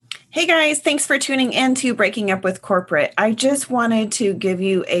Hey guys, thanks for tuning in to Breaking Up with Corporate. I just wanted to give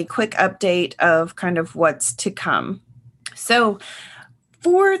you a quick update of kind of what's to come. So,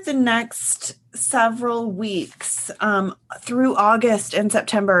 for the next several weeks, through August and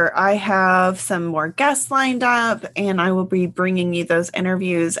September, I have some more guests lined up and I will be bringing you those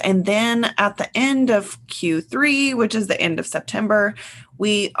interviews. And then at the end of Q3, which is the end of September,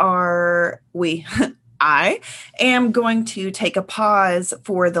 I am going to take a pause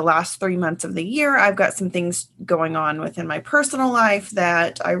for the last 3 months of the year. I've got some things going on within my personal life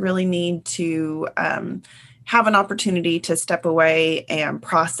that I really need to have an opportunity to step away and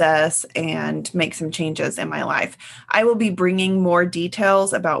process and make some changes in my life. I will be bringing more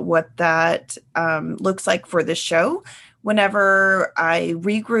details about what that looks like for this show whenever I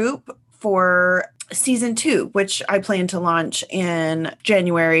regroup for season 2, which I plan to launch in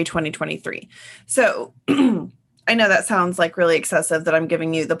January 2023. So I know that sounds like really excessive that I'm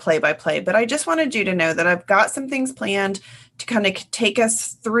giving you the play-by-play, but I just wanted you to know that I've got some things planned to kind of take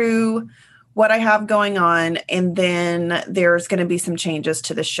us through what I have going on, and then there's going to be some changes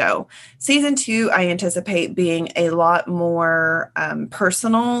to the show. Season 2, I anticipate being a lot more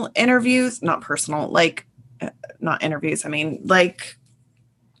personal interviews, not interviews, I mean, like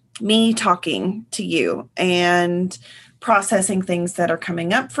me talking to you and processing things that are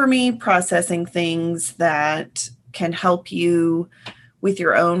coming up for me, processing things that can help you with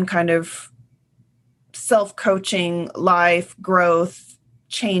your own kind of self-coaching, life growth,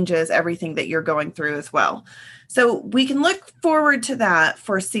 changes, everything that you're going through as well. So we can look forward to that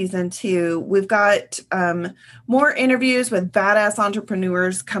for season 2. We've got more interviews with badass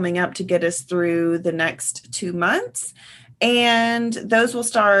entrepreneurs coming up to get us through the next 2 months. And those will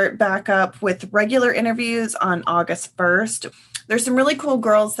start back up with regular interviews on August 1st. There's some really cool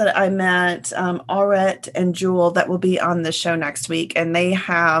girls that I met, Aurette and Jewel, that will be on the show next week. And they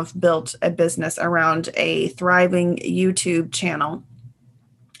have built a business around a thriving YouTube channel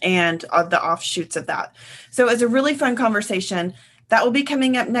and the offshoots of that. So it was a really fun conversation. That will be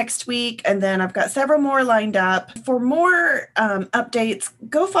coming up next week. And then I've got several more lined up. For more updates,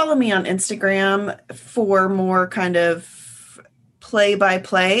 go follow me on Instagram for more kind of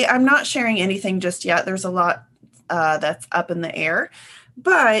play-by-play. I'm not sharing anything just yet. There's a lot that's up in the air.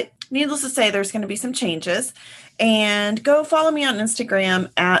 But needless to say, there's going to be some changes. And go follow me on Instagram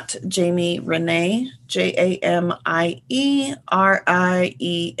at Jamie Renee, JamieRiene,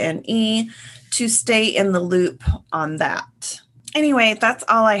 to stay in the loop on that. Anyway, that's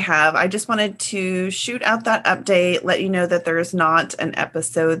all I have. I just wanted to shoot out that update, let you know that there is not an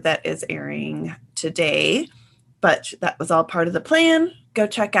episode that is airing today, but that was all part of the plan. Go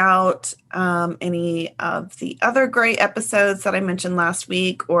check out any of the other great episodes that I mentioned last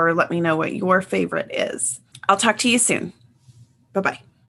week, or let me know what your favorite is. I'll talk to you soon. Bye-bye.